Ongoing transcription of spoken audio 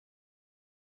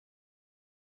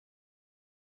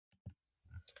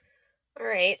All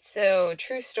right, so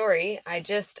true story. I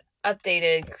just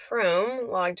updated Chrome,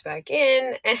 logged back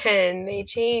in, and they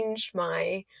changed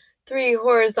my 3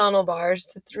 horizontal bars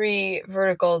to 3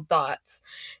 vertical dots.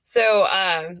 So,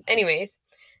 anyways,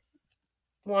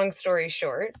 long story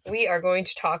short, we are going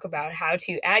to talk about how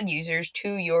to add users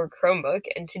to your Chromebook.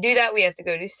 And to do that, we have to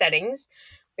go to settings,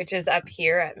 which is up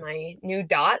here at my new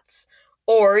dots.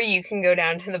 Or you can go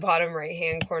down to the bottom right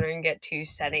hand corner and get to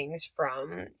settings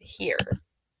from here.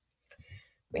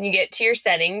 When you get to your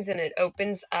settings and it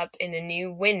opens up in a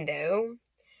new window,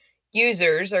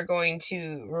 users are going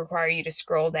to require you to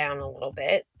scroll down a little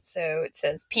bit. So it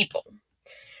says people.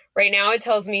 Right now it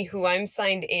tells me who I'm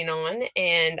signed in on,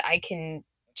 and I can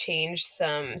change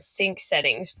some sync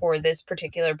settings for this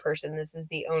particular person. This is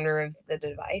the owner of the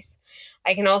device.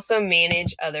 I can also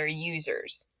manage other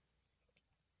users.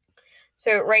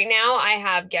 So right now I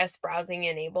have guest browsing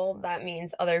enabled. That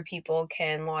means other people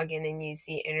can log in and use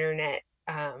the internet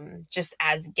just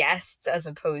as guests as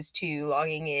opposed to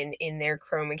logging in their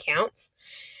Chrome accounts.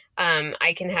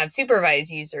 I can have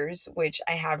supervised users, which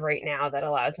I have right now, that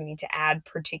allows me to add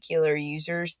particular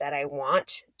users that I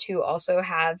want to also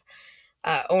have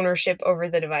ownership over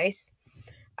the device.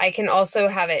 I can also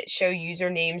have it show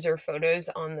usernames or photos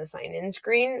on the sign-in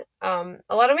screen. A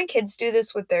lot of my kids do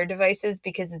this with their devices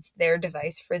because it's their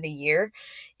device for the year.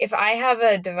 If I have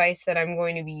a device that I'm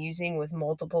going to be using with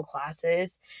multiple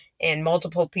classes and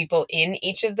multiple people in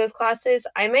each of those classes,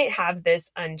 I might have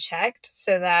this unchecked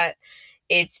so that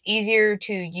it's easier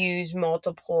to use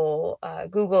multiple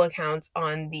Google accounts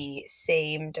on the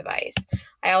same device.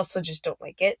 I also just don't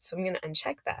like it, so I'm going to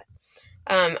uncheck that.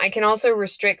 I can also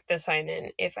restrict the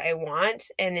sign-in if I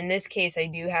want, and in this case, I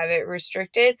do have it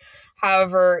restricted.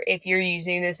 However, if you're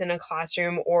using this in a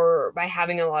classroom or by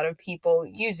having a lot of people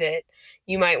use it,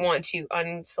 you might want to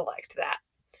unselect that.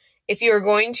 If you're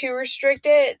going to restrict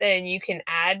it, then you can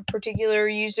add particular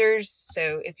users.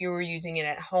 So if you were using it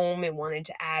at home and wanted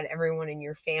to add everyone in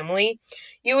your family,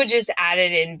 you would just add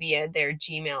it in via their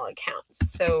Gmail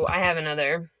accounts. So I have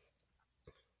another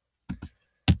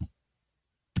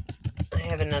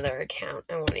account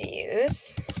I want to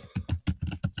use.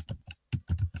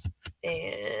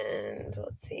 And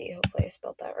let's see, hopefully I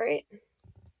spelled that right.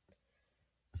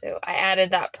 So I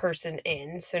added that person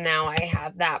in. So now I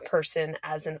have that person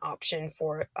as an option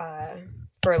for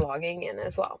logging in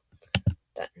as well.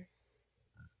 Done.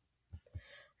 All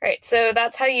right, so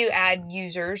that's how you add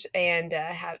users and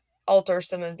alter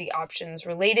some of the options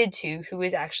related to who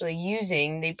is actually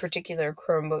using the particular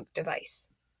Chromebook device.